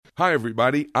Hi,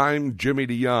 everybody. I'm Jimmy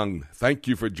DeYoung. Thank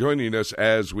you for joining us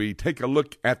as we take a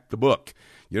look at the book.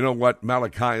 You know what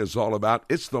Malachi is all about?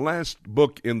 It's the last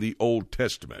book in the Old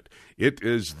Testament. It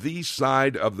is the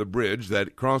side of the bridge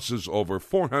that crosses over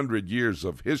 400 years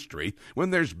of history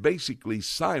when there's basically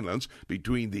silence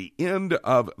between the end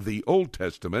of the Old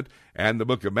Testament and the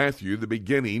book of Matthew, the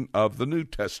beginning of the New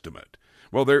Testament.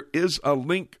 Well, there is a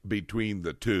link between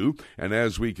the two, and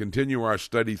as we continue our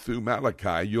study through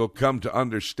Malachi, you'll come to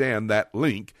understand that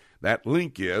link. That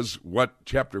link is what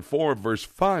chapter 4, verse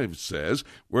 5 says,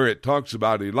 where it talks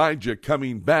about Elijah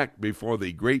coming back before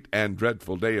the great and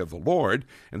dreadful day of the Lord,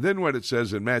 and then what it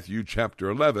says in Matthew chapter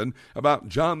 11 about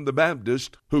John the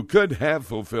Baptist, who could have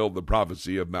fulfilled the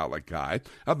prophecy of Malachi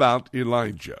about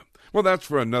Elijah. Well, that's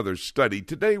for another study.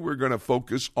 Today we're going to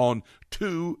focus on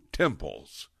two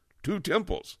temples. Two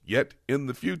temples, yet in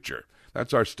the future.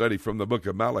 That's our study from the book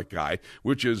of Malachi,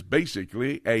 which is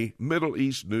basically a Middle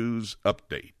East news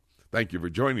update. Thank you for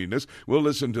joining us. We'll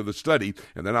listen to the study,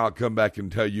 and then I'll come back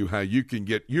and tell you how you can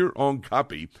get your own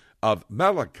copy of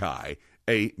Malachi,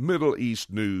 a Middle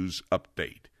East news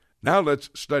update. Now let's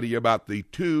study about the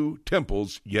two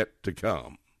temples yet to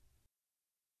come.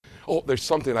 Oh, there's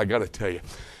something I got to tell you.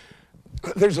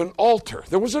 There's an altar.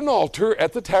 There was an altar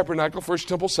at the tabernacle, first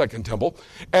temple, second temple.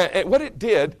 And what it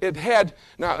did, it had,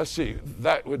 now let's see,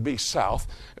 that would be south,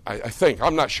 I think.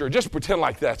 I'm not sure. Just pretend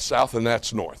like that's south and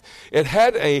that's north. It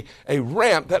had a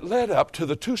ramp that led up to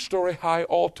the 2-story high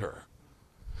altar.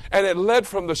 And it led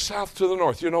from the south to the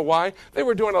north. You know why? They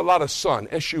were doing a lot of sun,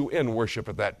 S-U-N worship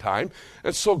at that time.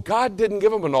 And so God didn't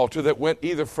give them an altar that went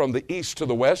either from the east to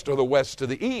the west or the west to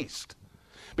the east,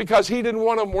 because he didn't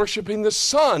want them worshiping the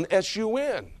sun,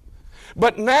 S-U-N.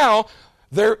 But now,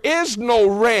 there is no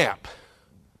ramp.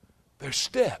 There's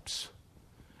steps.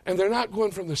 And they're not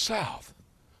going from the south.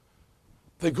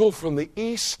 They go from the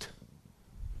east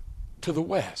to the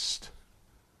west.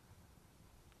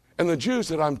 And the Jews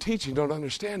that I'm teaching don't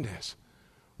understand this.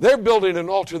 They're building an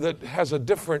altar that has a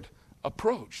different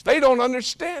approach. They don't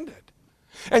understand it.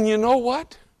 And you know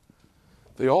what?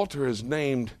 The altar is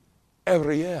named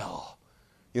Ariel.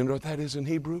 You know what that is in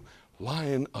Hebrew?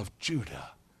 Lion of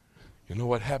Judah. You know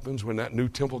what happens when that new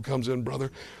temple comes in, brother?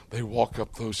 They walk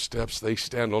up those steps, they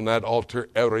stand on that altar,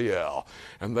 Ariel,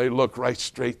 and they look right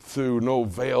straight through, no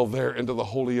veil there, into the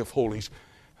Holy of Holies,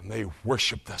 and they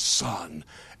worship the Son,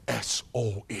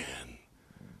 S-O-N,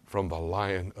 from the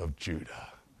Lion of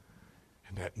Judah.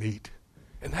 Isn't that neat?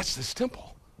 And that's this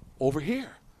temple over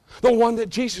here, the one that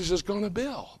Jesus is going to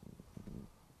build.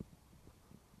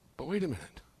 But wait a minute.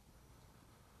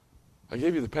 I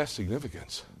gave you the past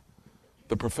significance,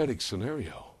 the prophetic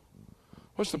scenario.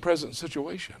 What's the present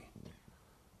situation?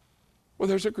 Well,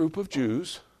 there's a group of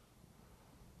Jews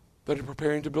that are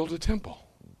preparing to build a temple.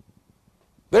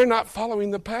 They're not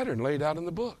following the pattern laid out in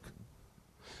the book.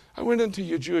 I went into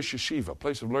your Jewish yeshiva,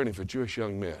 place of learning for Jewish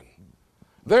young men.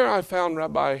 There I found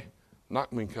Rabbi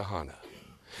Nachman Kahana.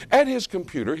 At his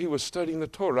computer, he was studying the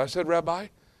Torah. I said, Rabbi,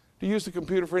 do you use the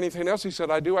computer for anything else? He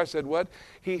said, I do. I said, what?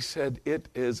 He said, it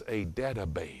is a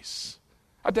database.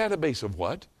 A database of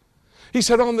what? He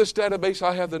said, on this database,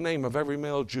 I have the name of every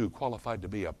male Jew qualified to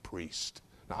be a priest.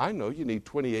 Now, I know you need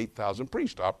 28,000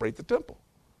 priests to operate the temple.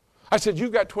 I said,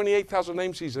 you've got 28,000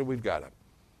 names? He said, we've got them.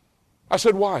 I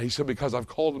said, why? He said, because I've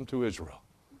called them to Israel.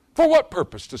 For what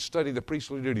purpose? To study the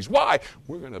priestly duties. Why?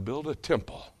 We're going to build a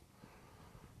temple.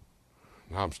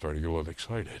 Now I'm starting to get a little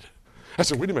excited. I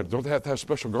said, wait a minute, don't they have to have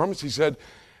special garments? He said,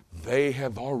 they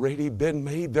have already been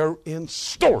made. They're in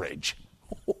storage.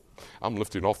 I'm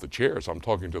lifting off the chairs. I'm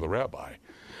talking to the rabbi.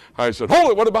 I said, hold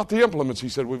it, what about the implements? He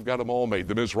said, we've got them all made.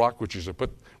 The mizrach, which is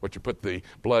what you put the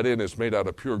blood in, is made out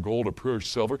of pure gold or pure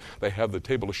silver. They have the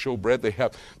table of showbread.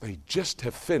 They just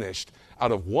have finished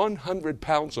out of 100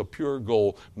 pounds of pure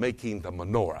gold making the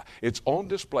menorah. It's on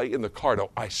display in the Cardo.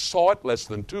 I saw it less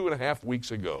than 2.5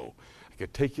 weeks ago. I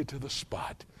could take you to the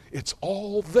spot. It's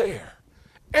all there.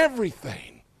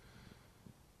 Everything.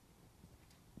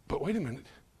 But wait a minute.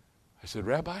 I said,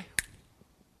 Rabbi,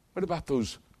 what about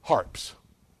those harps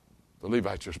the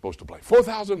Levites are supposed to play?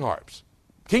 4,000 harps.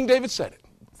 King David said it.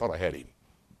 I thought I had him.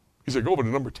 He said, go over to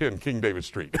number 10, King David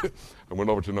Street. I went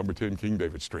over to number 10, King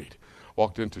David Street.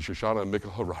 Walked into Shoshana and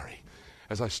Mikkel Harari.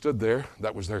 As I stood there,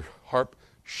 that was their harp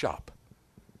shop.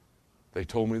 They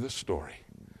told me the story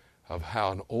of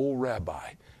how an old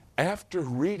rabbi, after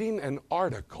reading an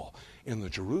article in the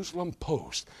Jerusalem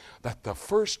Post that the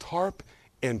first harp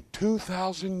in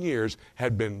 2,000 years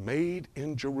had been made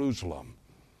in Jerusalem,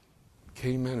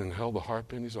 came in and held the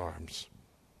harp in his arms.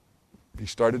 He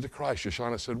started to cry.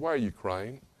 Shoshana said, why are you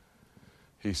crying?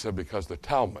 He said, because the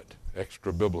Talmud,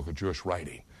 extra-biblical Jewish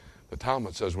writing, The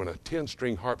Talmud says when a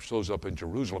 10-string harp shows up in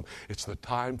Jerusalem, it's the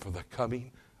time for the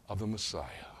coming of the Messiah.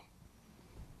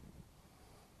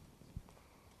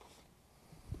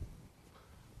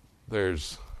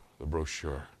 There's the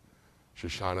brochure,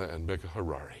 Shoshana and Micah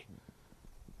Harari,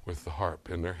 with the harp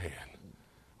in their hand.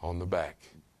 On the back,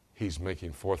 he's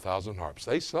making 4,000 harps.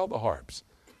 They sell the harps,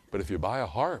 but if you buy a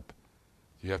harp,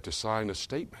 you have to sign a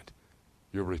statement.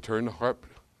 You'll return the harp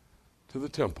to the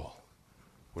temple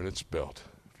when it's built.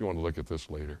 If you want to look at this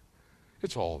later,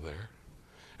 it's all there.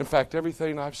 In fact,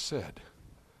 everything I've said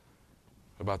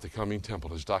about the coming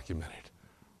temple is documented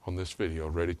on this video,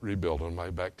 ready to rebuild on my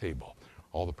back table.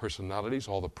 All the personalities,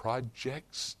 all the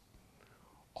projects,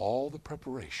 all the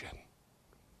preparation.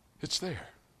 It's there.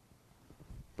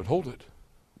 But hold it.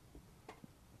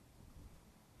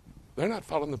 They're not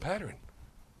following the pattern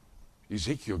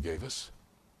Ezekiel gave us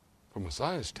for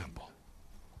Messiah's temple.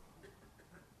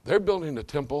 They're building a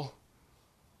temple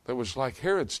that was like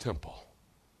Herod's temple.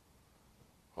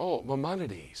 Oh,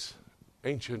 Maimonides,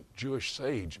 ancient Jewish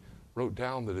sage, wrote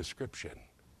down the description.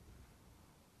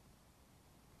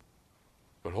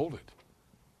 But hold it.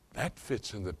 That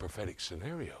fits in the prophetic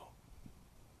scenario.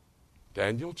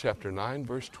 Daniel chapter 9,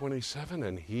 verse 27,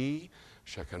 and he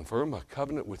shall confirm a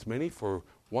covenant with many for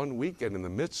 1 week, and in the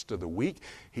midst of the week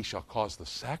he shall cause the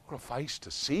sacrifice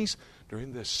to cease.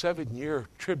 During this 7-year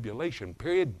tribulation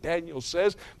period, Daniel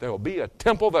says there will be a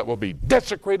temple that will be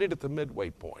desecrated at the midway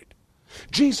point.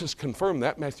 Jesus confirmed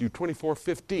that, Matthew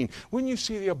 24:15. When you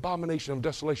see the abomination of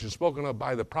desolation spoken of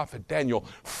by the prophet Daniel,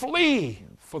 flee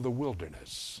for the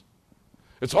wilderness.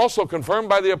 It's also confirmed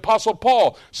by the Apostle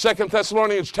Paul, 2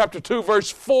 Thessalonians chapter 2,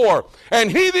 verse 4. And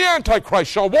he, the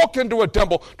Antichrist, shall walk into a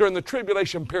temple during the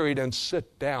tribulation period and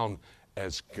sit down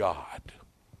as God.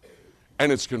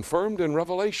 And it's confirmed in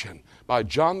Revelation by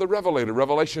John the Revelator,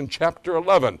 Revelation chapter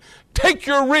 11. Take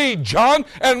your reed, John,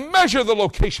 and measure the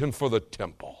location for the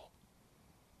temple.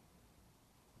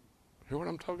 Hear what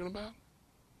I'm talking about?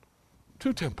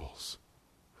 2 temples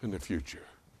in the future.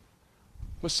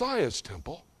 Messiah's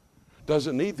temple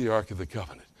doesn't need the Ark of the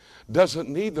Covenant, doesn't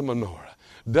need the menorah,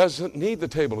 doesn't need the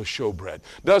table of showbread,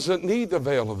 doesn't need the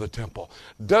veil of the temple,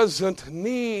 doesn't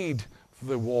need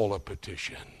the wall of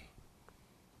petition.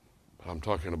 But I'm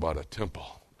talking about a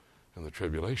temple in the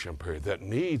tribulation period that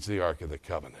needs the Ark of the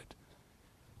Covenant.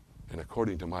 And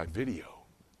according to my video,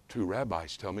 2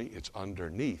 rabbis tell me it's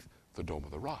underneath the Dome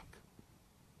of the Rock,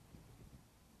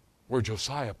 where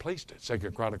Josiah placed it,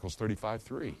 2 Chronicles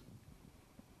 35:3.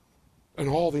 And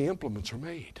all the implements are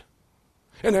made.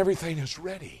 And everything is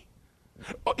ready.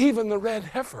 Even the red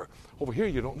heifer. Over here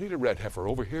you don't need a red heifer.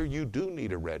 Over here you do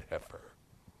need a red heifer.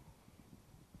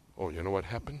 Oh, you know what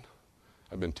happened?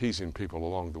 I've been teasing people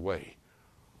along the way.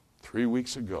 3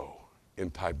 weeks ago in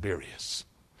Tiberias,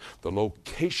 the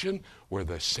location where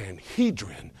the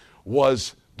Sanhedrin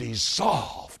was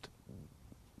dissolved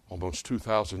almost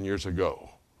 2,000 years ago.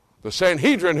 The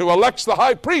Sanhedrin who elects the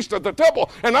high priest at the temple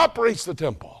and operates the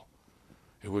temple.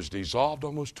 It was dissolved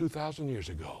almost 2,000 years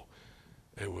ago.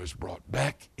 It was brought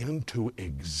back into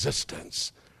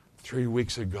existence 3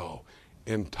 weeks ago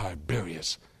in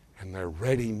Tiberias, and they're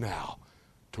ready now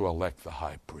to elect the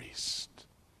high priest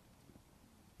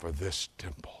for this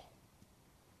temple.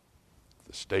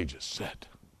 The stage is set.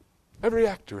 Every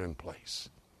actor in place.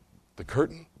 The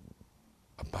curtain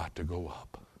about to go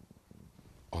up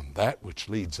on that which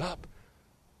leads up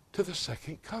to the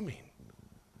second coming,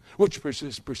 which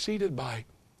is preceded by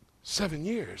 7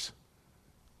 years,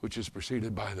 which is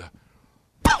preceded by the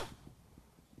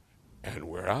and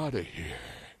we're out of here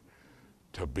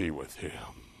to be with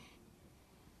him.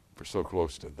 We're so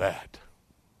close to that.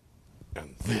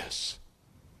 And this,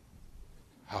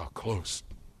 how close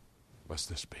must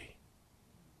this be?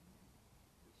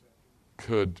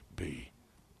 Could be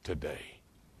today.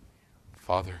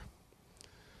 Father,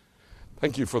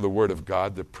 thank you for the Word of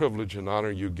God, the privilege and honor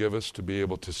you give us to be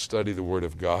able to study the Word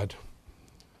of God,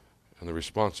 and the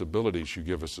responsibilities you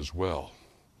give us as well.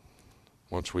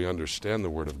 Once we understand the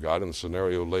Word of God and the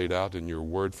scenario laid out in your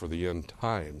Word for the end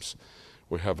times,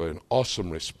 we have an awesome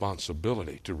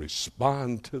responsibility to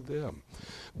respond to them.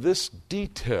 This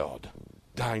detailed,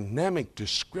 dynamic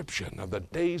description of the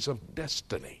days of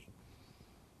destiny,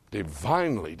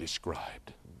 divinely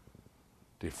described,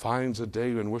 defines a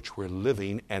day in which we're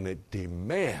living, and it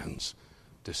demands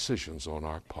decisions on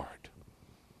our part.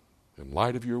 In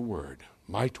light of your Word,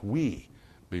 might we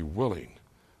be willing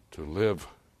to live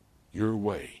your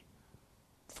way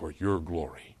for your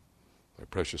glory. In thy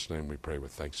precious name we pray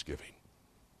with thanksgiving.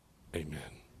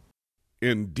 Amen.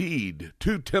 indeed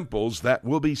 2 temples that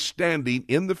will be standing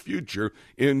in the future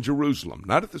in Jerusalem.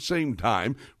 Not at the same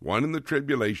time, one in the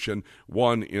tribulation,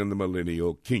 one in the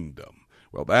millennial kingdom.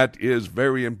 Well, that is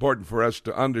very important for us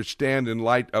to understand in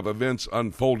light of events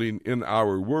unfolding in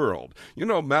our world. You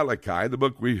know, Malachi, the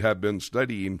book we have been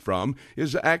studying from,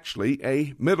 is actually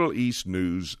a Middle East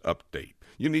news update.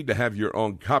 You need to have your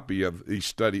own copy of the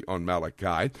study on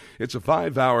Malachi. It's a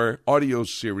 5-hour audio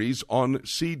series on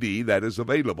CD that is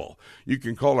available. You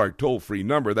can call our toll-free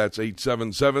number. That's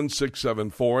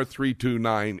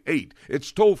 877-674-3298.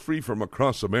 It's toll-free from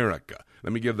across America.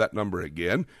 Let me give that number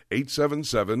again,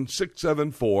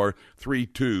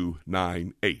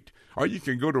 877-674-3298. Or you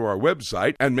can go to our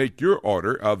website and make your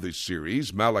order of the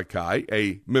series, Malachi,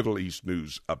 a Middle East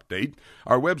News Update.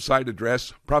 Our website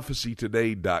address,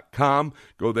 prophecytoday.com.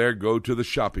 Go there, go to the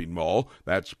shopping mall.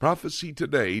 That's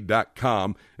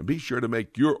prophecytoday.com. And be sure to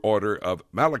make your order of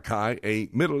Malachi, a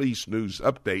Middle East News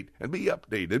Update, and be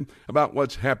updated about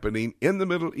what's happening in the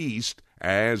Middle East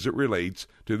as it relates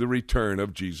to the return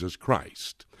of Jesus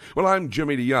Christ. Well, I'm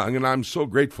Jimmy DeYoung, and I'm so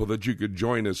grateful that you could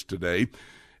join us today.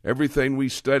 Everything we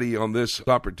study on this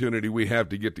opportunity we have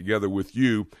to get together with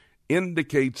you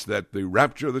indicates that the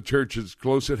rapture of the church is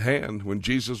close at hand, when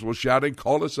Jesus will shout and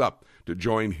call us up to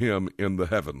join him in the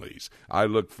heavenlies. I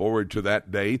look forward to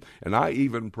that day, and I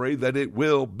even pray that it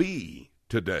will be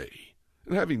today.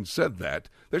 And having said that,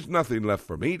 there's nothing left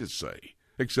for me to say,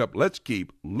 except let's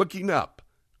keep looking up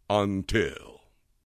until...